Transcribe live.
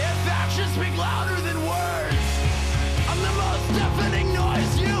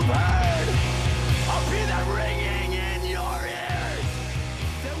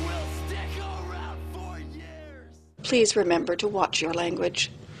please remember to watch your language.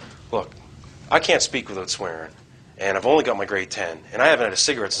 Look, I can't speak without swearing, and I've only got my grade 10, and I haven't had a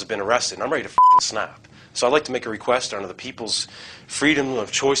cigarette since I've been arrested, and I'm ready to snap. So I'd like to make a request under the People's Freedom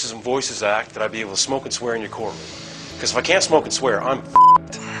of Choices and Voices Act that I be able to smoke and swear in your courtroom. Because if I can't smoke and swear, I'm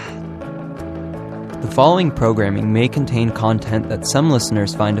The following programming may contain content that some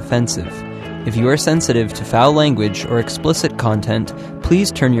listeners find offensive. If you are sensitive to foul language or explicit content,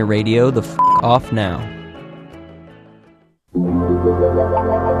 please turn your radio the off now.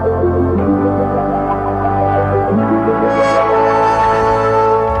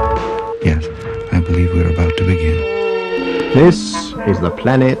 Yes, I believe we're about to begin. This is the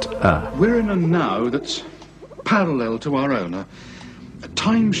planet Earth. We're in a now that's parallel to our own, a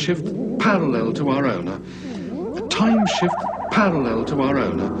time shift parallel to our own, a time shift parallel to our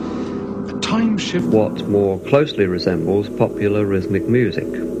own, a time shift... What more closely resembles popular rhythmic music.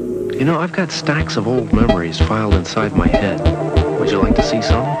 You know, I've got stacks of old memories filed inside my head. Would you like to see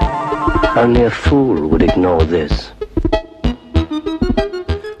some? Only a fool would ignore this.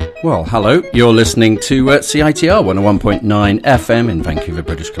 Well, hello. You're listening to CITR 101.9 FM in Vancouver,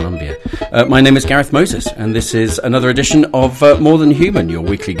 British Columbia. My name is Gareth Moses, and this is another edition of More Than Human, your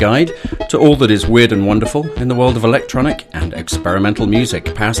weekly guide to all that is weird and wonderful in the world of electronic and experimental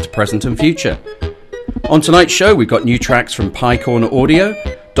music, past, present and future. On tonight's show, we've got new tracks from Pye Corner Audio,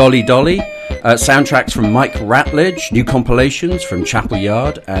 Dolly Dolly, soundtracks from Mike Ratledge, new compilations from Chapel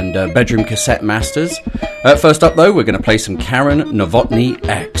Yard and Bedroom Cassette Masters. First up, though, we're going to play some Karen Novotny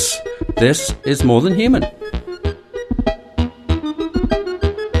X. This is More Than Human.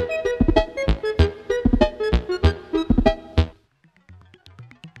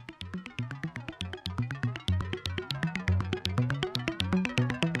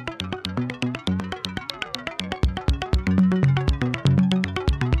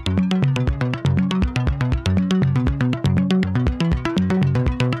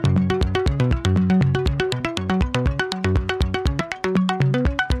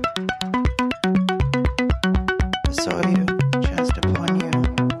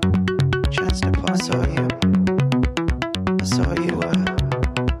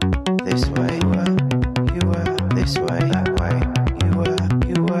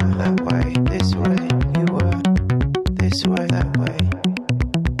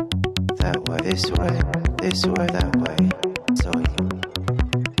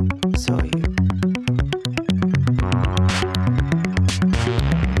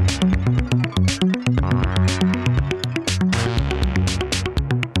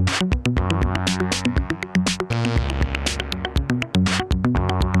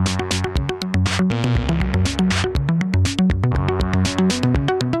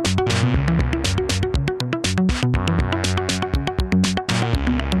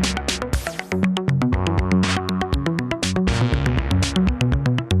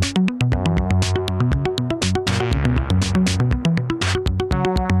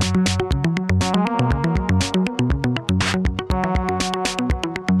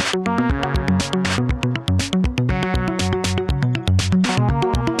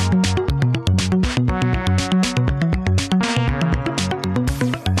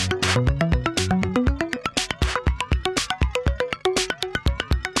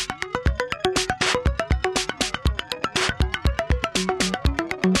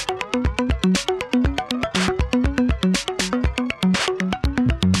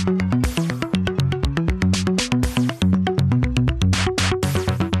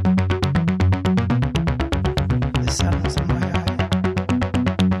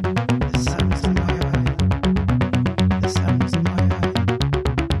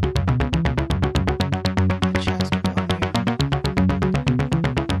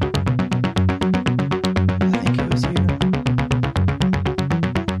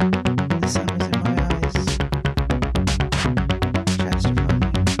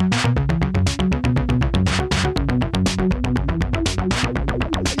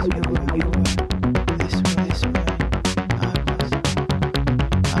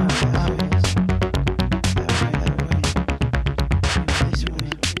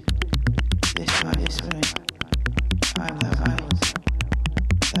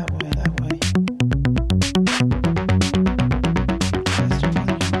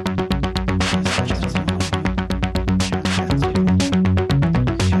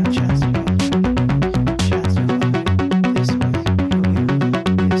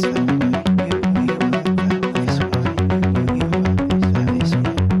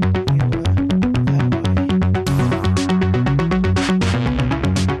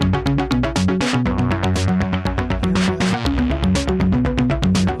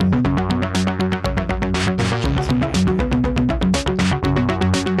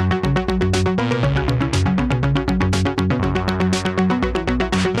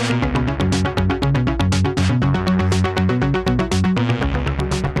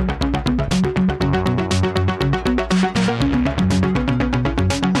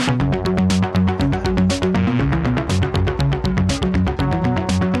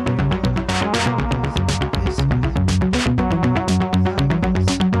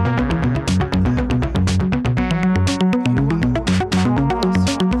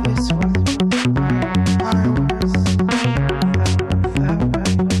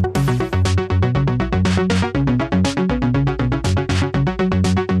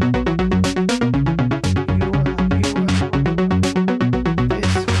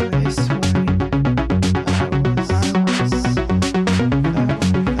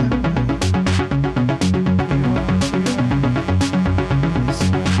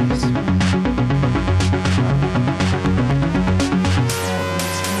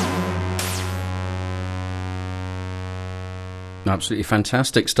 Absolutely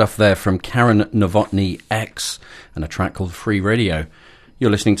fantastic stuff there from Karen Novotny X and a track called Free Radio. You're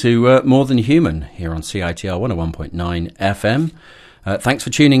listening to More Than Human here on CITR 101.9 FM. Thanks for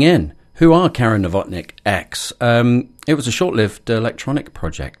tuning in. Who are Karen Novotny X? It was a short-lived electronic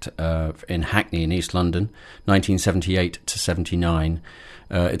project in Hackney in East London, 1978 to 79.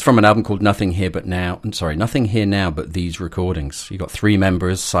 It's from an album called Nothing Here Now But These Recordings. You've got three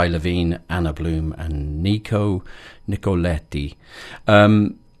members, Cy Levine, Anna Bloom, and Nico Nicoletti.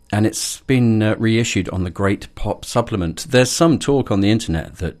 And it's been reissued on the Great Pop Supplement. There's some talk on the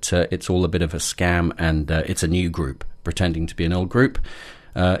internet that it's all a bit of a scam and it's a new group pretending to be an old group.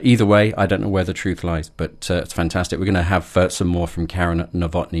 Either way, I don't know where the truth lies, but it's fantastic. We're going to have some more from Karen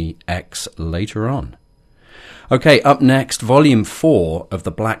Novotny X later on. Okay, up next, Volume 4 of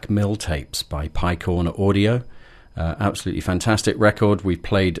the Black Mill tapes by Pye Corner Audio. Absolutely fantastic record. We've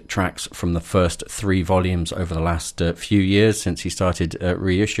played tracks from the first 3 volumes over the last few years since he started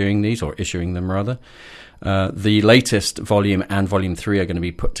reissuing these, or issuing them rather. The latest volume and Volume 3 are going to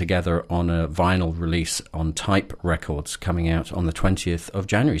be put together on a vinyl release on Type Records coming out on the 20th of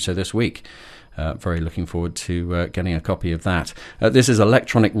January, so this week. Very looking forward to getting a copy of that. This is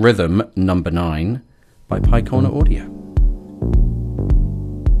Electronic Rhythm number 9 by Pye Corner Audio.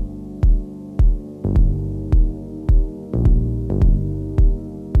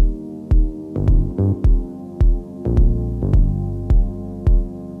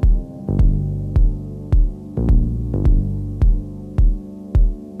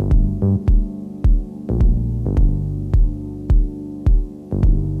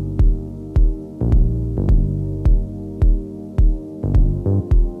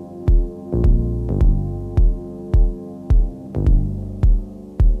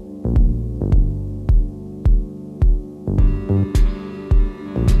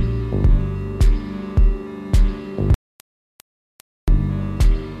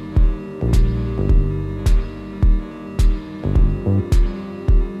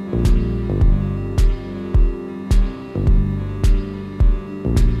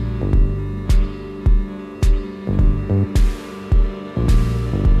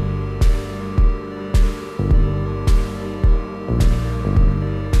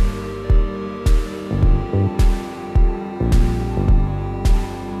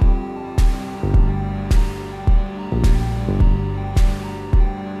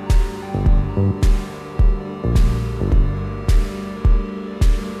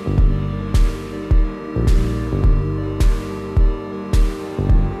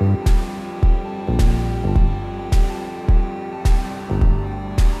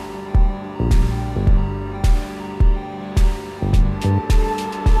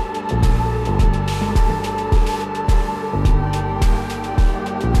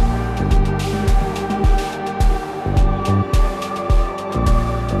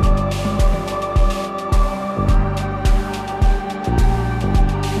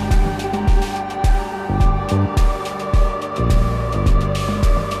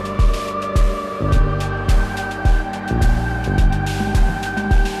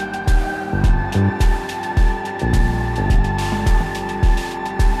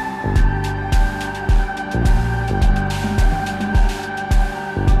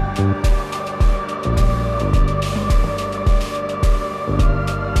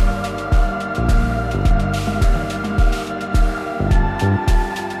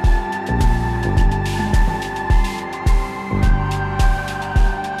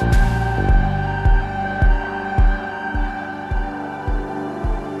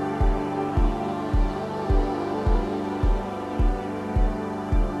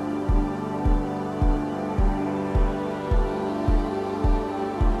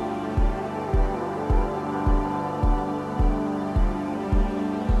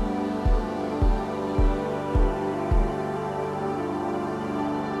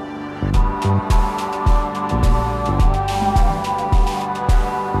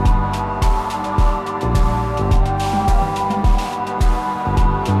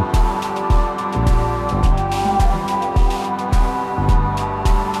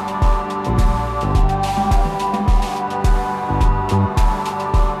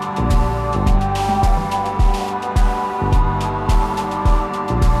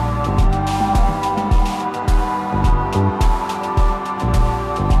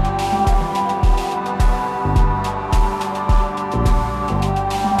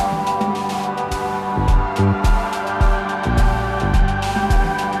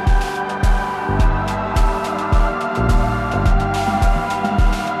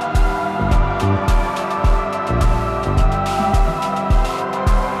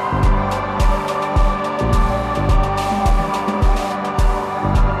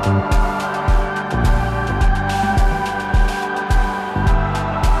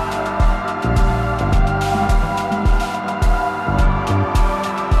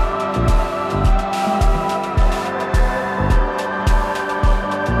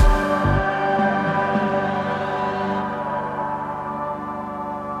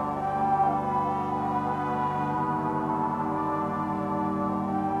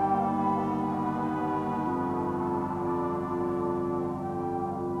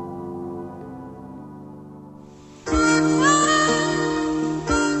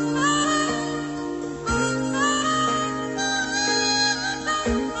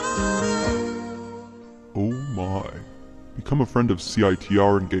 become a friend of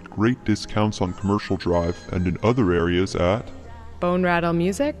CITR and get great discounts on Commercial Drive and in other areas at Bone Rattle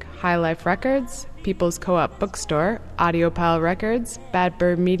Music, High Life Records, People's Co-op Bookstore, Audiopile Records, Bad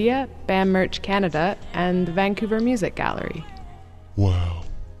Bird Media, BAM Merch Canada, and the Vancouver Music Gallery. Wow,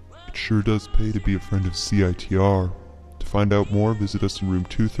 it sure does pay to be a friend of CITR. To find out more, visit us in room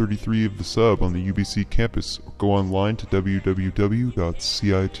 233 of the Sub on the UBC campus or go online to www.citr.ca.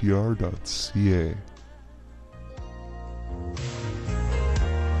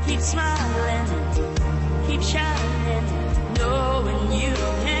 Keep smiling, keep shining, knowing you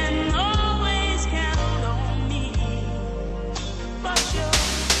can always count on me. But you're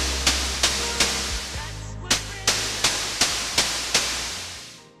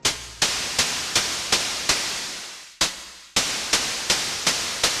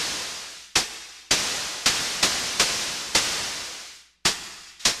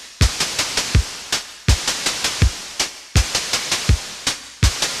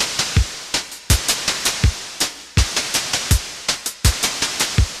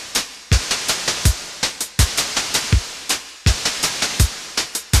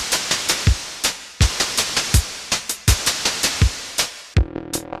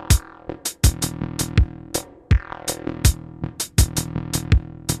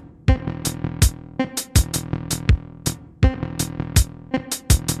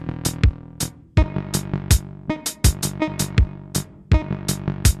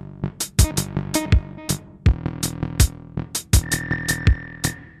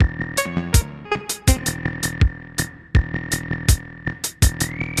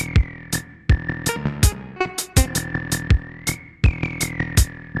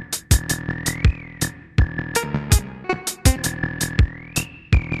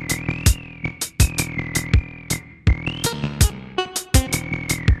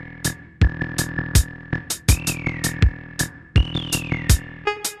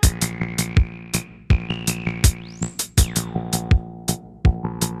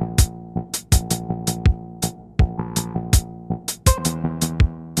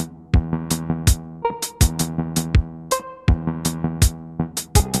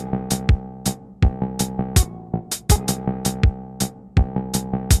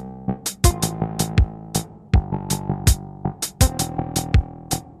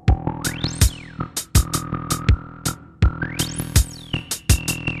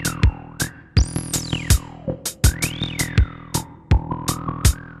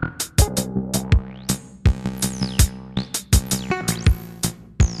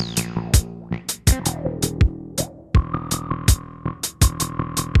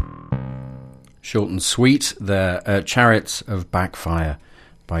Short and sweet, they're Chariots of Backfire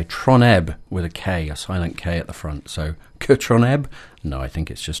by Troneb with a K, a silent K at the front. So, Troneb? No, I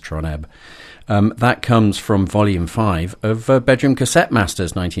think it's just Troneb. That comes from Volume 5 of Bedroom Cassette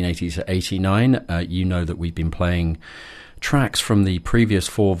Masters, 1980 to 89. You know that we've been playing tracks from the previous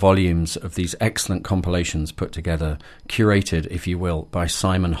 4 volumes of these excellent compilations put together, curated, if you will, by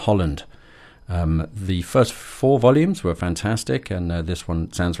Simon Holland. The first 4 volumes were fantastic, and this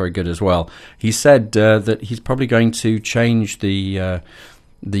one sounds very good as well. He said that he's probably going to change the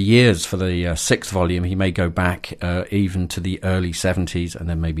years for the 6th volume. He may go back even to the early 70s and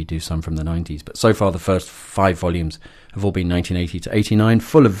then maybe do some from the 90s. But so far, the first 5 volumes have all been 1980 to 89,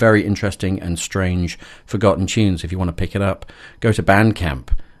 full of very interesting and strange forgotten tunes. If you want to pick it up, go to Bandcamp,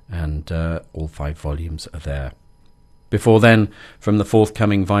 and all 5 volumes are there. Before then, from the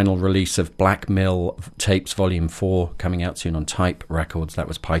forthcoming vinyl release of Black Mill Tapes Volume 4, coming out soon on Type Records, that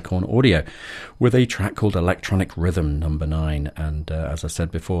was Pye Corner Audio, with a track called Electronic Rhythm No. 9. And as I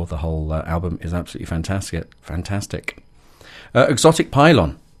said before, the whole album is absolutely fantastic. Exotic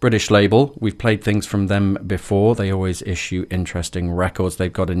Pylon, British label. We've played things from them before. They always issue interesting records.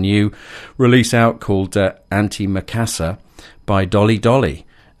 They've got a new release out called Antimacassar by Dolly Dolly.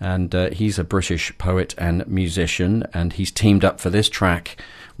 And he's a British poet and musician, and he's teamed up for this track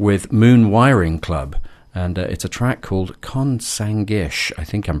with Moon Wiring Club. And it's a track called Consangish. I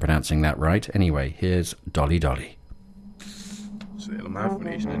think I'm pronouncing that right. Anyway, here's Dolly Dolly.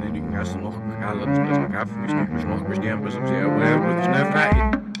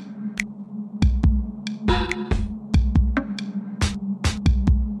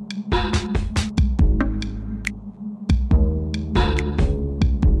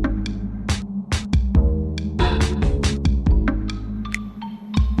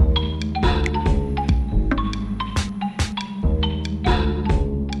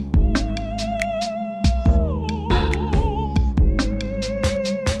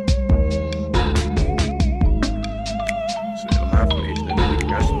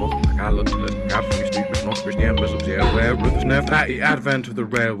 The advent of the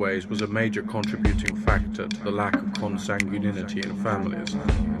railways was a major contributing factor to the lack of consanguinity in families,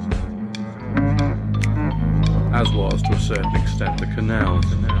 as was, to a certain extent, the canals.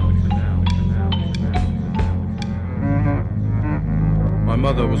 My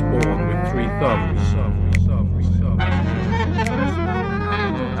mother was born with 3 thumbs,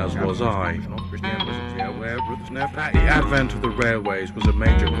 as was I. The advent of the railways was a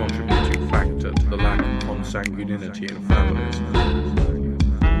major contributing factor to the lack of consanguinity in families,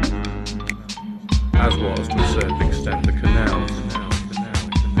 as was, to a certain extent, the canals.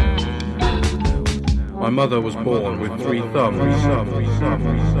 My mother was born with 3 thumbs,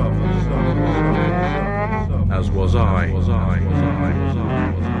 as was I.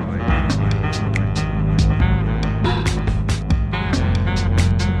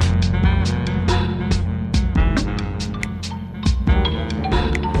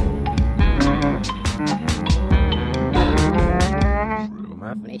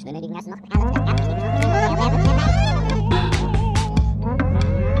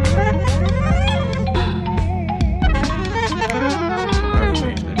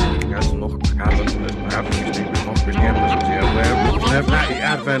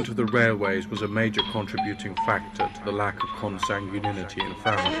 The advent of the railways was a major contributing factor to the lack of consanguinity in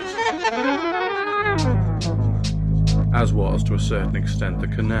families, as was, to a certain extent, the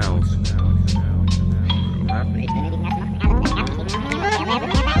canals.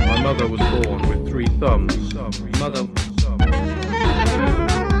 My mother was born with 3 thumbs,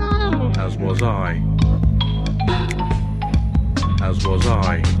 as was I. As was I. As was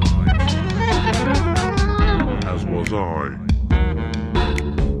I. As was I.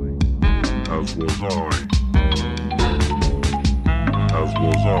 As was I. As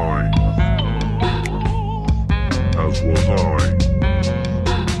was I. As was I.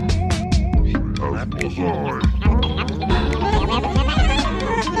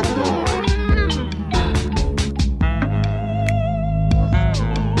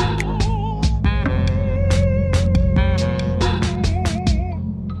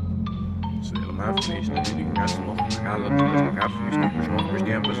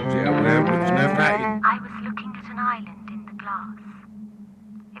 I was looking at an island in the glass.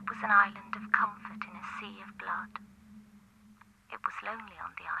 It was an island of comfort in a sea of blood. It was lonely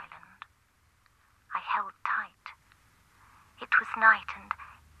on the island. I held tight. It was night, and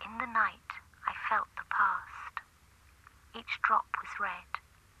in the night I felt the past. Each drop was red.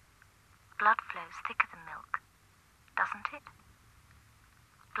 Blood flows thicker than milk, doesn't it?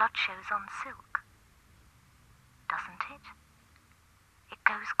 Blood shows on silk, doesn't it? It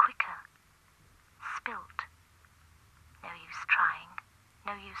goes quicker. Spilt. No use trying,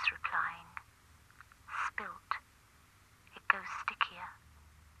 no use replying. Spilt. It goes stickier.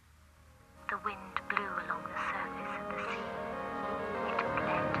 The wind blew along the surface of the sea. It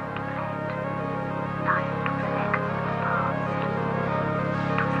bled and bled. The island was an echo of the past.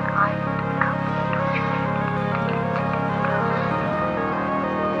 It was an island of comfort which faded and glinted in the glass.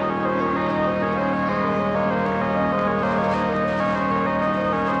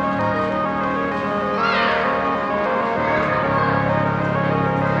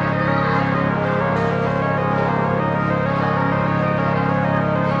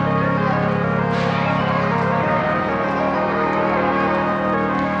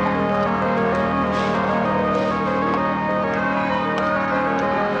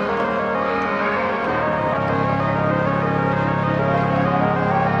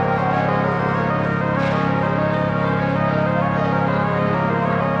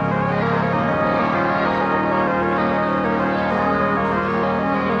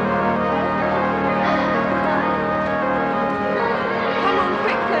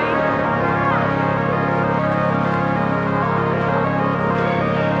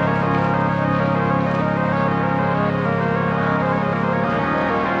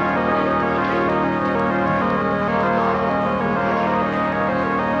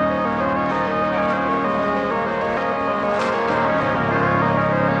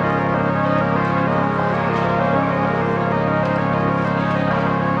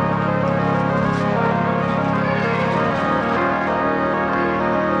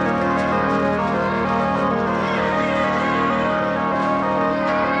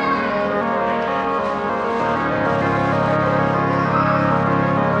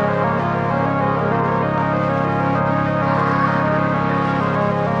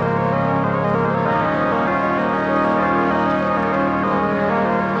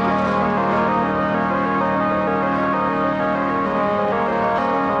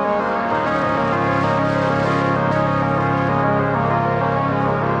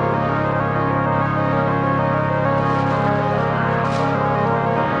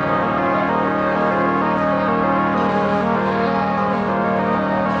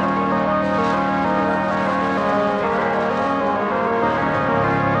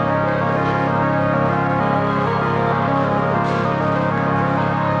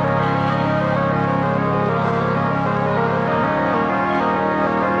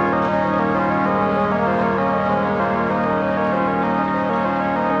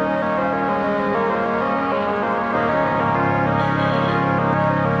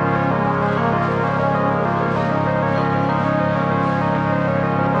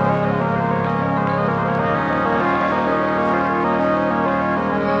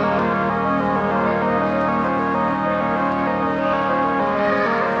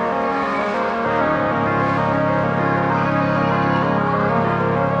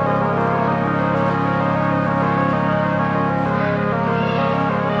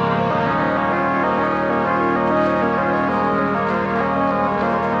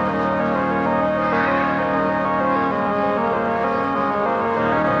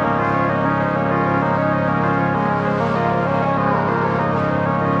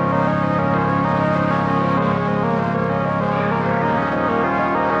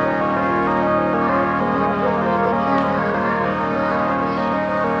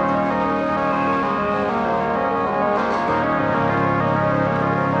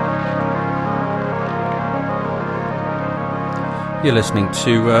 You're listening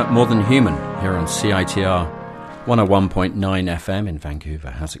to More Than Human here on CITR 101.9 FM in Vancouver.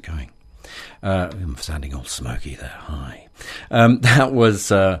 How's it going? I'm sounding all smoky there. Hi. That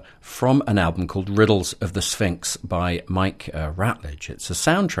was from an album called Riddles of the Sphinx by Mike Ratledge. It's a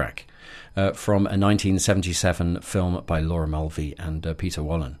soundtrack from a 1977 film by Laura Mulvey and Peter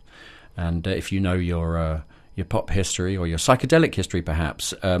Wallen. And if you know your pop history or your psychedelic history,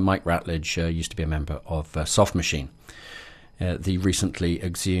 perhaps, Mike Ratledge used to be a member of Soft Machine. The recently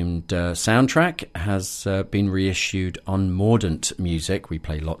exhumed soundtrack has been reissued on Mordant Music. We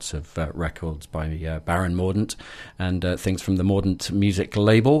play lots of records by Baron Mordant and things from the Mordant Music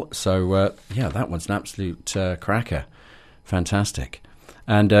label. So, yeah, that one's an absolute cracker. Fantastic.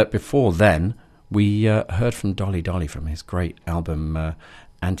 And before then, we heard from Dolly Dolly from his great album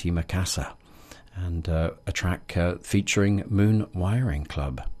Antimacassar, and a track featuring Moon Wiring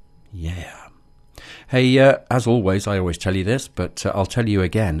Club. Yeah. Hey, as always, I always tell you this, but I'll tell you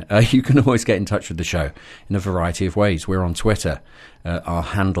again. You can always get in touch with the show in a variety of ways. We're on Twitter. Our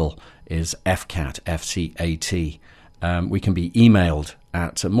handle is FCAT, FCAT. We can be emailed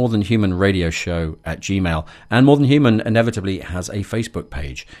at morethanhumanradioshow@gmail.com. And More Than Human inevitably has a Facebook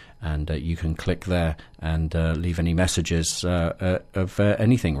page. And you can click there and leave any messages of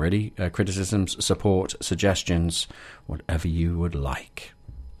anything, really. Criticisms, support, suggestions, whatever you would like.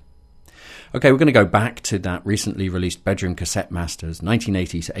 Okay, we're going to go back to that recently released Bedroom Cassette Masters,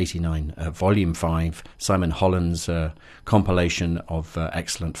 1980 to 89, Volume 5, Simon Holland's compilation of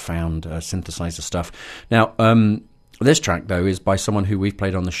excellent found synthesizer stuff. Now, this track, though, is by someone who we've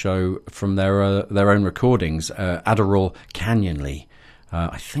played on the show from their own recordings, Adderall Canyonly.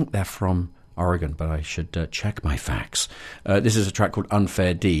 I think they're from Oregon, but I should check my facts. This is a track called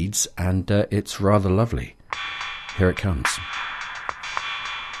Unfair Deeds, and it's rather lovely. Here it comes.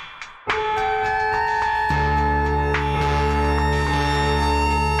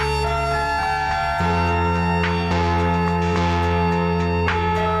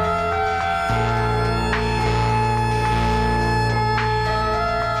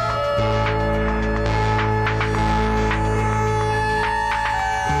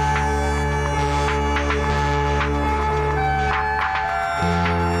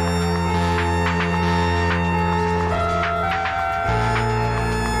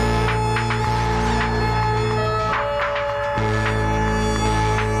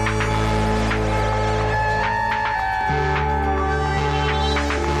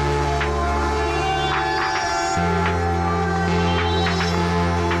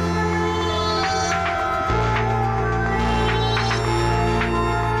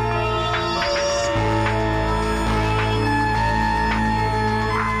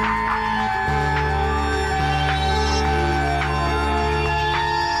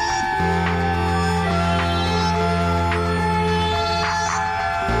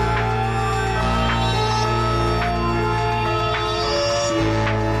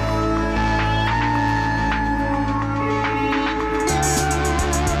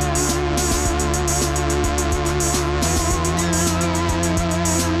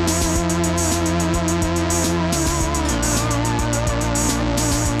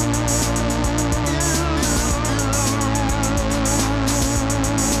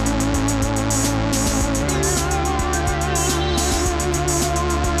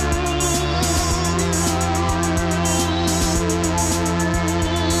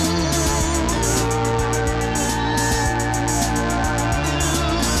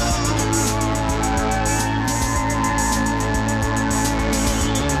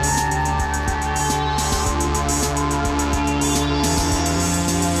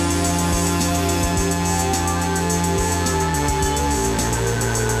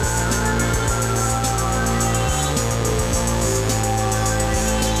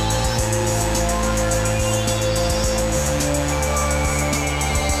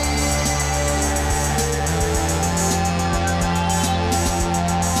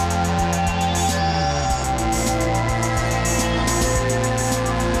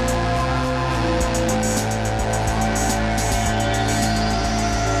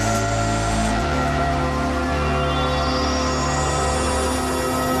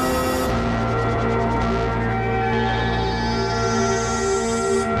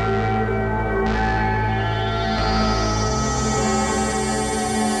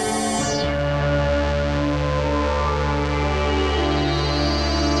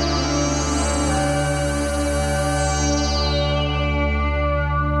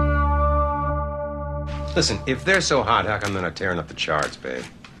 Listen, if they're so hot, how come they're not tearing up the charts, babe?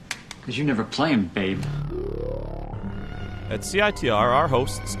 Because you never play them, babe. At CITR, our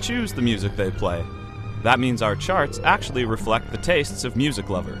hosts choose the music they play. That means our charts actually reflect the tastes of music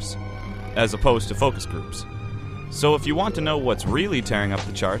lovers, as opposed to focus groups. So if you want to know what's really tearing up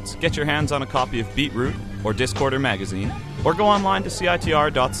the charts, get your hands on a copy of Beatroot or Discorder magazine, or go online to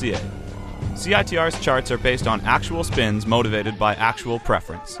CITR.ca. CITR's charts are based on actual spins motivated by actual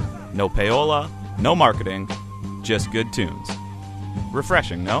preference. No payola, no marketing, just good tunes.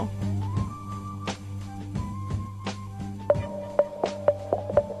 Refreshing, no?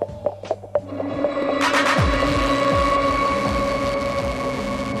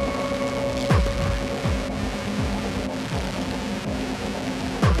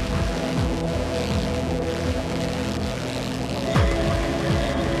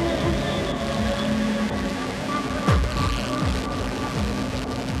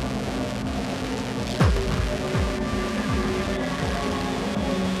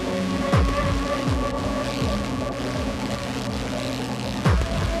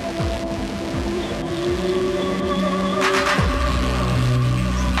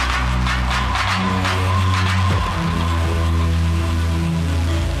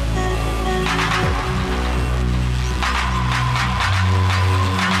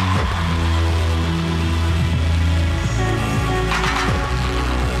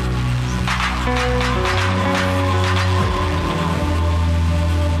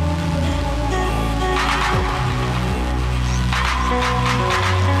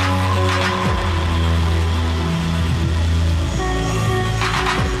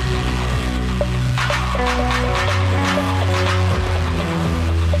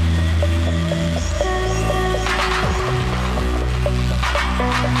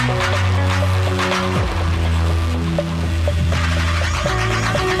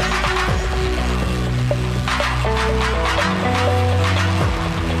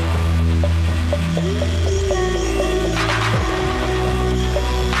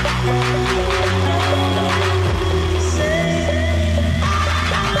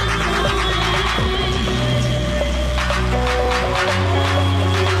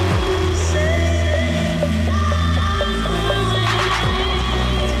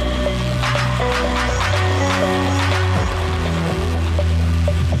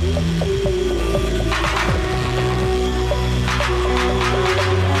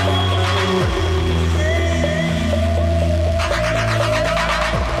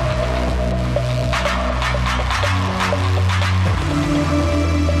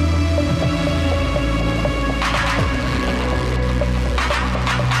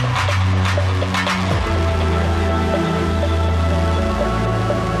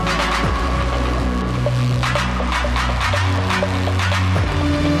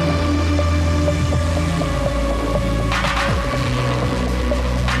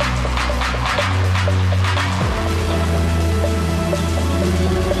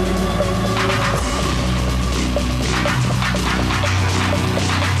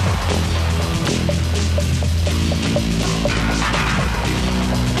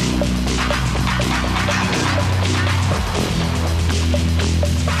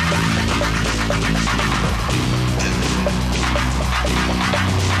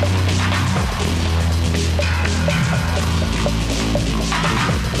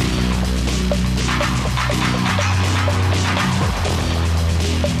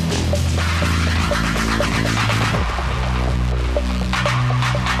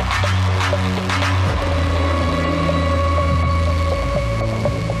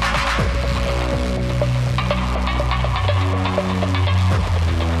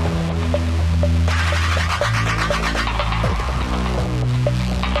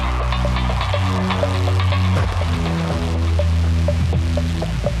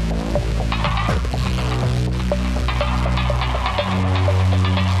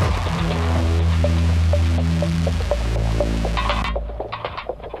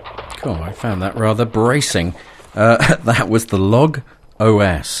 Cool, I found that rather bracing. That was the Log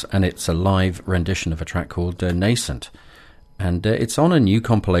OS, and it's a live rendition of a track called Nascent. And it's on a new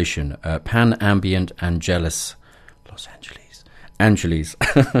compilation, Pan Ambient Angelis. Los Angeles.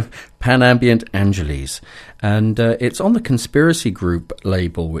 Pan Ambient Angeles. And it's on the Conspiracy Group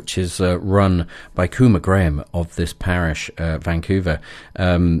label, which is run by Kuma Graham of this parish, Vancouver.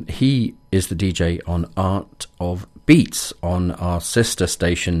 He is the DJ on Art of Beats on our sister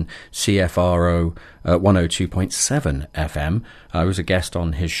station CFRO 102.7 FM. I was a guest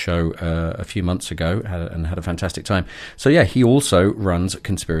on his show a few months ago and had a fantastic time. So yeah, he also runs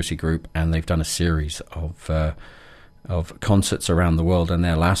Conspiracy Group, and they've done a series of concerts around the world, and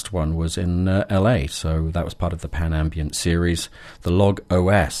their last one was in LA, so that was part of the Pan Ambient series. The Log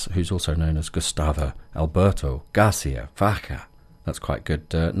OS, who's also known as Gustavo Alberto Garcia Vaca. That's quite a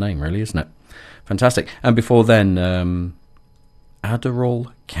good name, really, isn't it? Fantastic. And before then,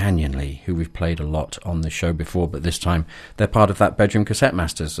 Adderall Canyonly, who we've played a lot on the show before, but this time they're part of that Bedroom Cassette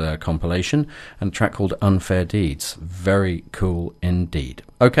Masters compilation, and a track called Unfair Deeds. Very cool indeed.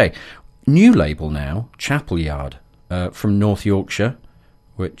 Okay, new label now, Chapel Yard, from North Yorkshire,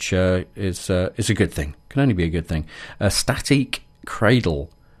 which is a good thing. Can only be a good thing. Static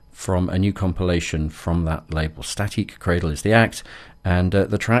Cradle from a new compilation from that label. Static Cradle is the act, and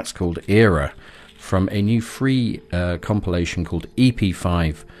the track's called Era, from a new free compilation called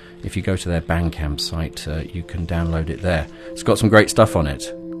EP5. If you go to their Bandcamp site, you can download it there. It's got some great stuff on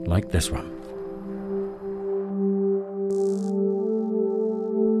it, like this one.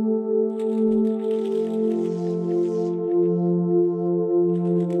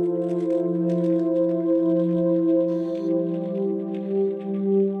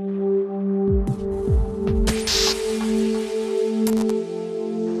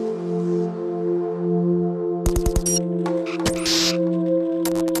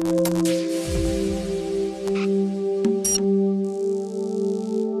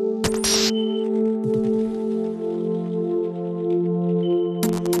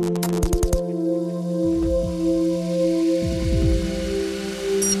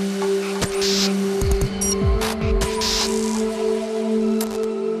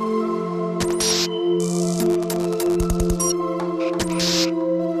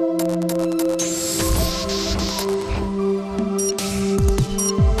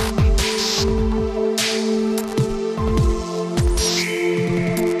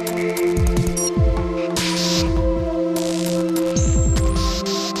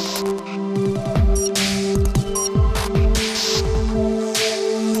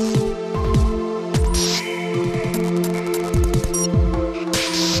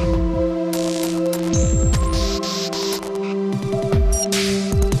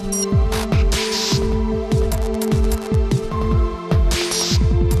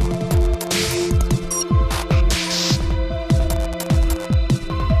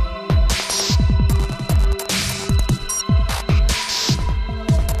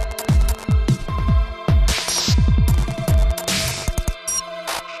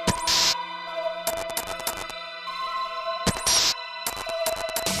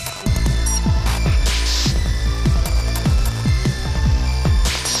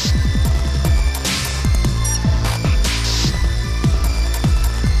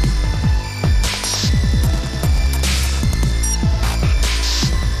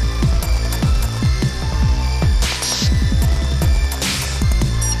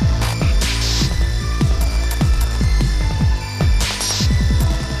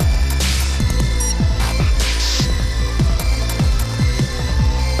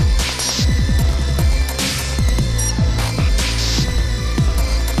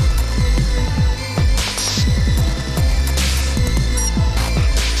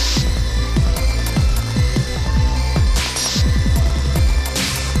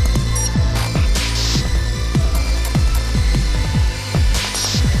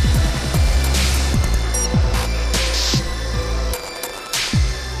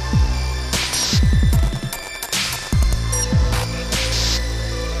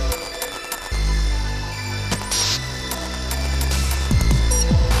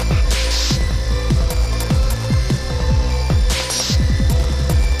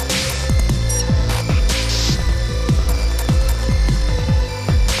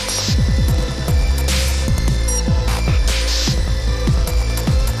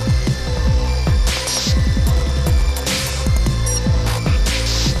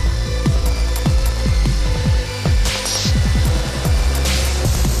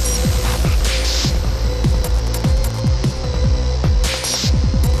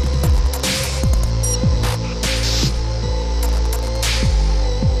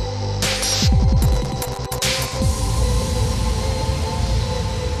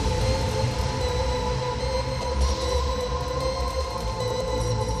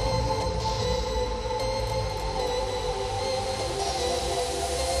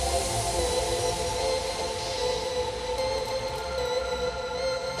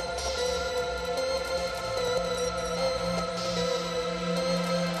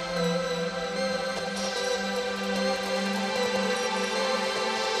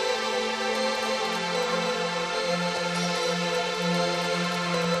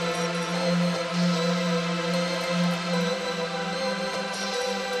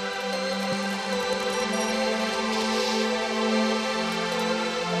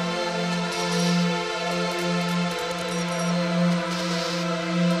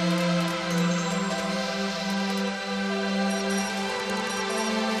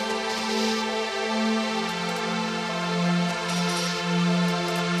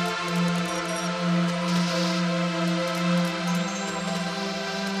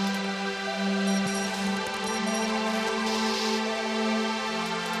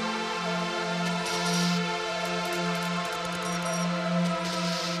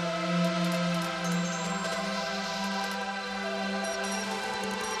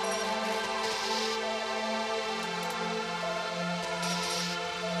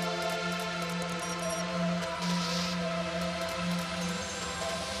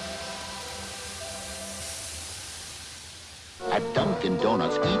 at Dunkin'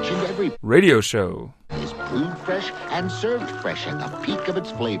 Donuts each and every Radio show. is brewed fresh and served fresh at the peak of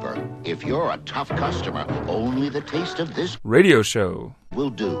its flavor. If you're a tough customer, only the taste of this Radio show. will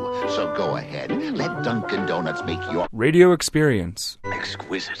do. So go ahead, let Dunkin' Donuts make your Radio experience.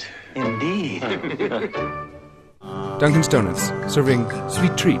 Exquisite. Indeed. Dunkin's Donuts, serving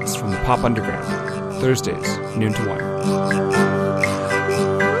sweet treats from the pop underground. Thursdays, noon to 1.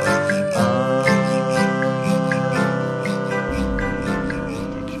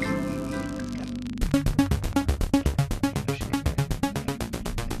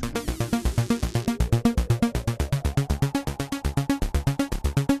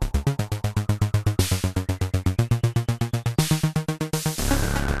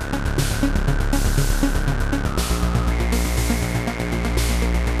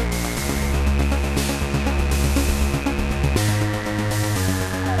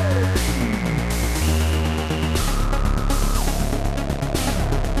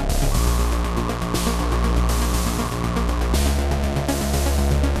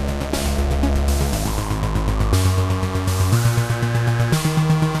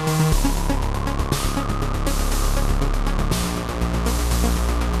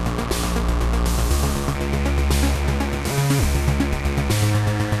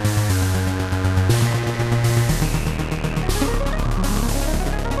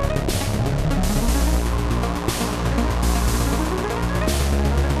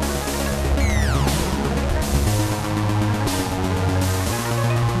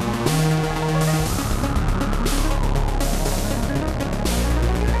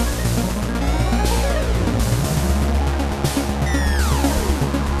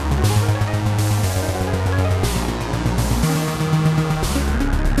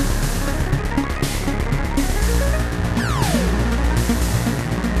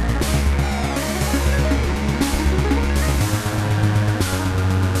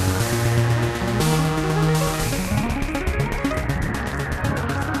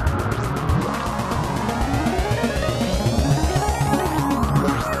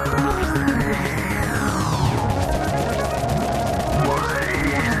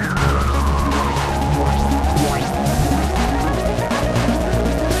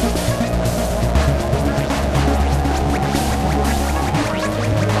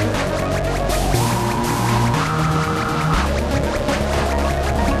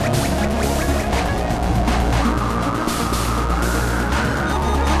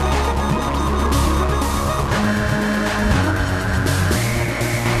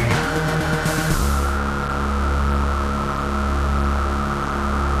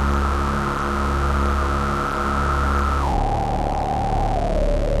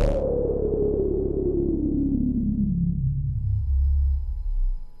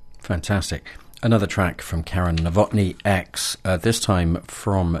 Fantastic. Another track from Karen Novotny X, this time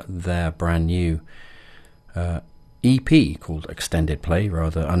from their brand new EP called Extended Play,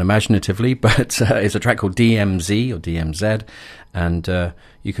 rather unimaginatively, but it's a track called DMZ or DMZ, and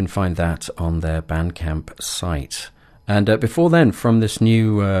you can find that on their Bandcamp site. And before then, from this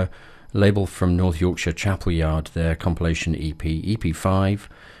new label from North Yorkshire, Chapel Yard, their compilation EP, EP5,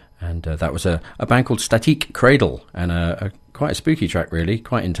 and that was a band called Statique Cradle, and quite a spooky track, really,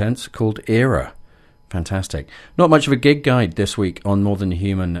 quite intense, called Era. Fantastic. Not much of a gig guide this week on More Than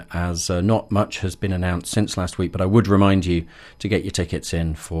Human, as not much has been announced since last week, but I would remind you to get your tickets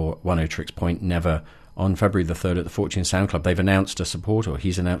in for One O Tricks Point Never on February the 3rd at the Fortune Sound Club. They've announced a support, or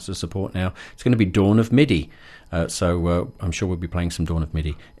he's announced a support now. It's going to be Dawn of MIDI, so I'm sure we'll be playing some Dawn of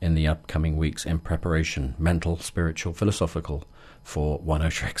MIDI in the upcoming weeks in preparation, mental, spiritual, philosophical, for One O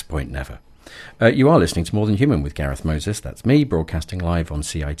Tricks Point Never. You are listening to More Than Human with Gareth Moses. That's me, broadcasting live on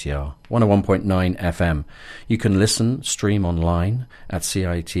CITR 101.9 FM. You can listen, stream online at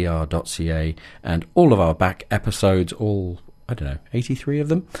CITR.ca, and all of our back episodes, all, 83 of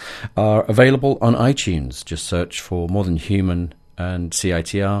them, are available on iTunes. Just search for More Than Human and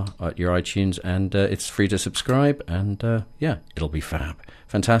CITR at your iTunes, and it's free to subscribe, and it'll be fab.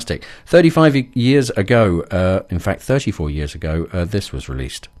 Fantastic. 35 years ago, in fact 34 years ago, this was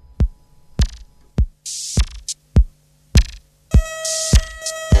released.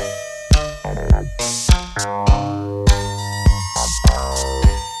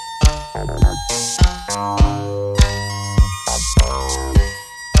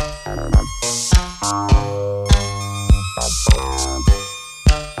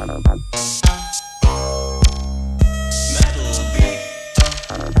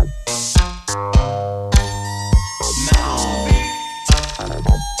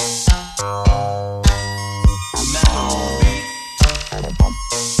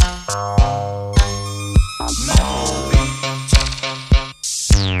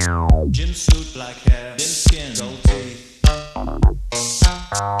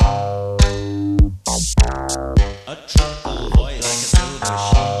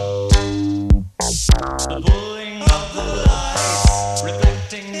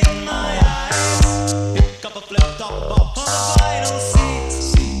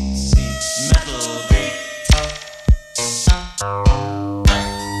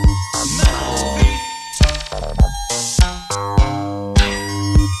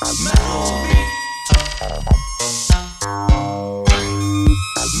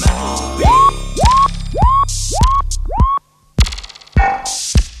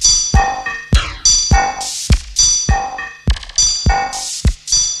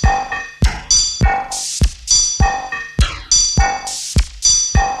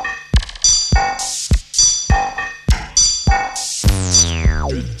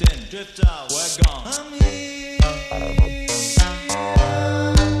 drift out, we're gone. I'm here.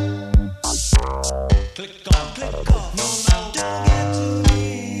 Click on, no, don't get to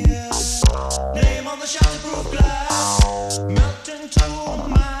me. Name on the shatterproof glass, melt into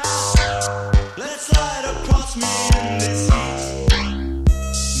my. Let's slide across me in this heat.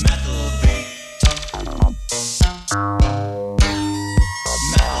 Metal beat.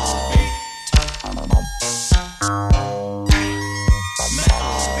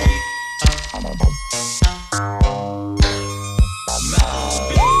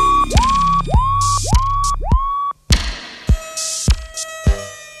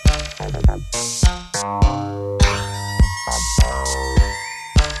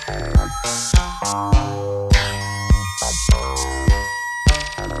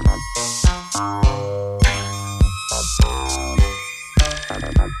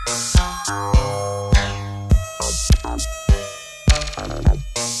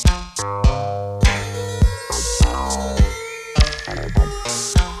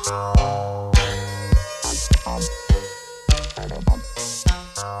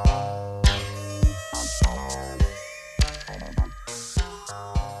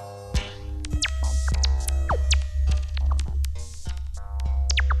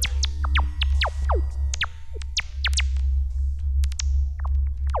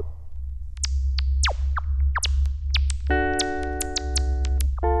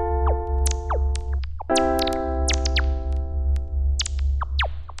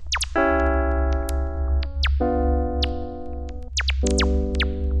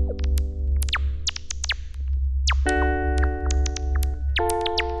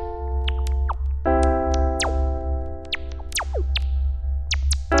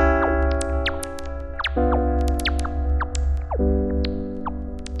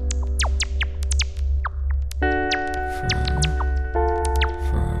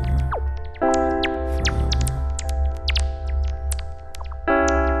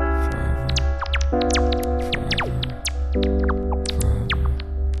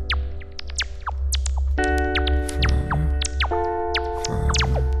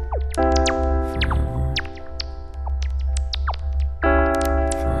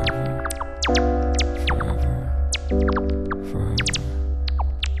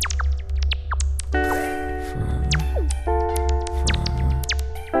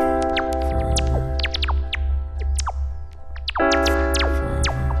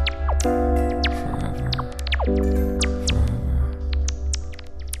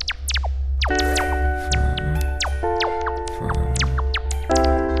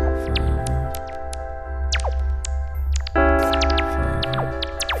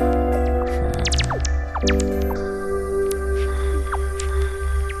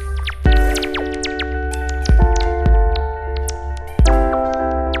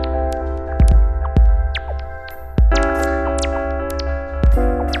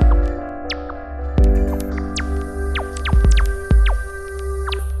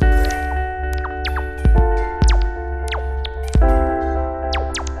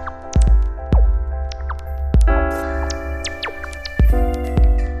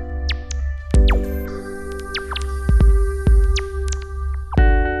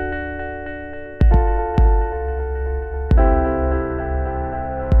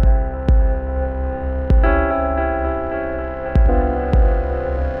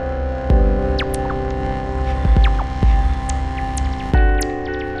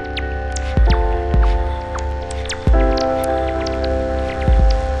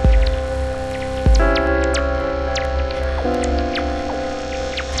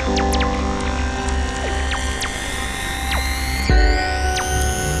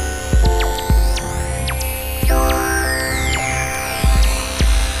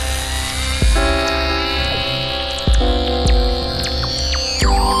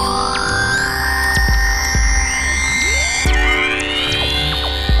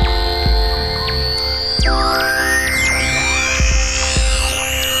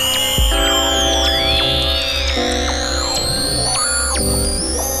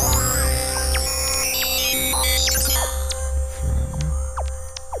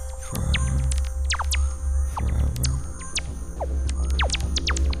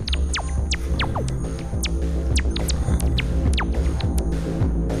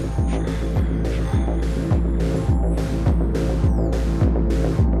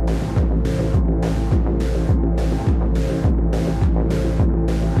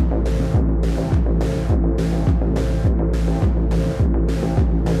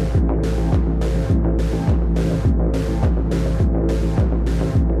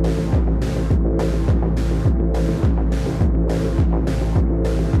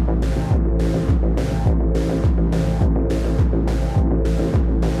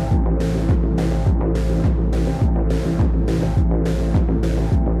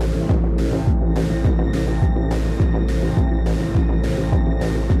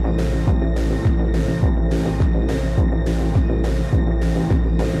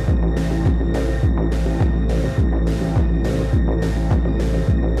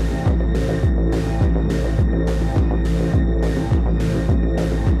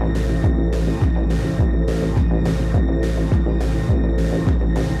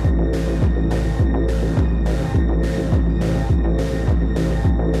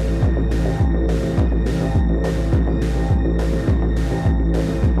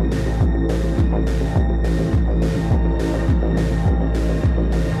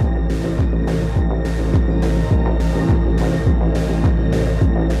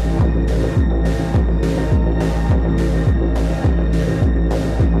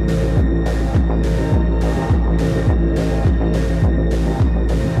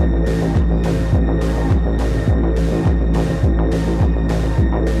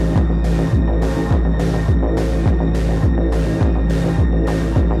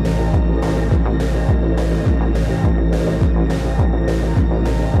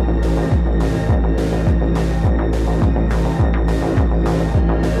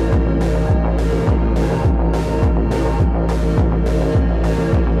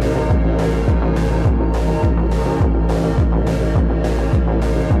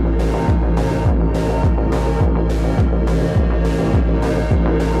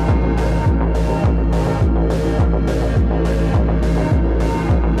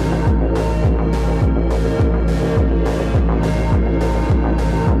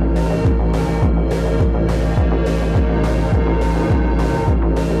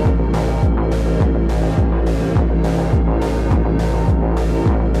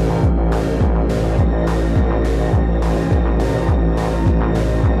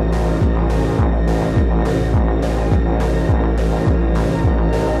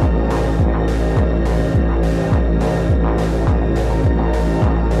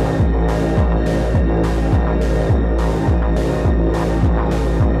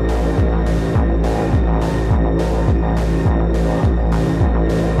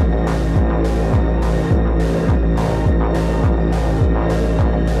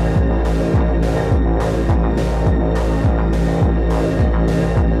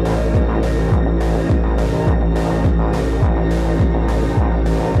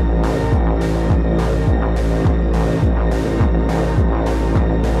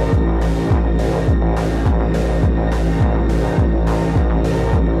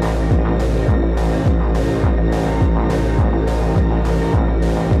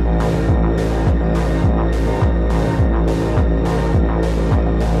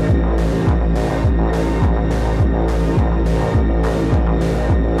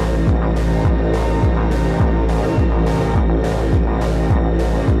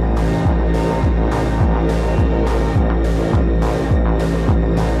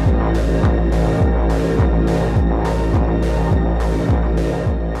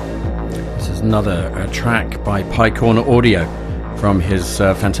 another track by Pye Corner Audio from his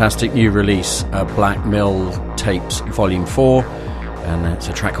fantastic new release, Black Mill Tapes Volume 4, and it's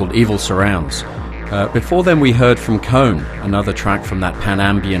a track called Evil Surrounds. Before then we heard from Kone, another track from that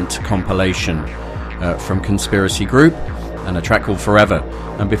Pan-Ambient compilation from Conspiracy Group, and a track called Forever.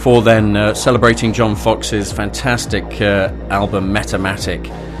 And before then, celebrating John Foxx's fantastic album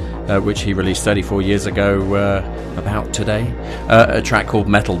Metamatic, which he released 34 years ago about today, a track called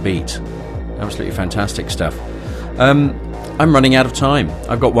Metal Beat. Absolutely fantastic stuff. I'm running out of time.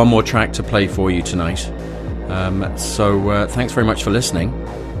 I've got one more track to play for you tonight. So thanks very much for listening.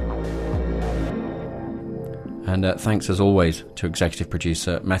 And thanks, as always, to executive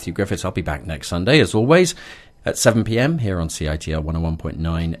producer Matthew Griffiths. I'll be back next Sunday, as always, at 7 p.m. here on CITR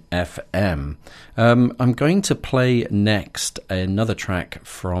 101.9 FM. I'm going to play next another track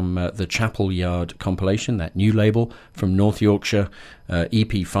from the Chapel Yard compilation, that new label from North Yorkshire.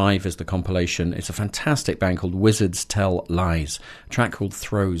 EP5 is the compilation. It's a fantastic band called Wizards Tell Lies, a track called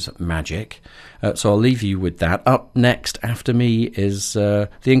Throws Magic. So I'll leave you with that. Up next after me is the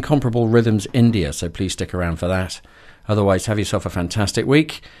Incomparable Rhythms India, so please stick around for that. Otherwise, have yourself a fantastic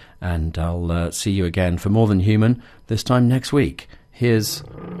week, and I'll see you again for More Than Human, this time next week. Here's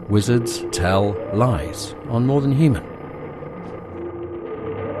Wizards Tell Lies on More Than Human.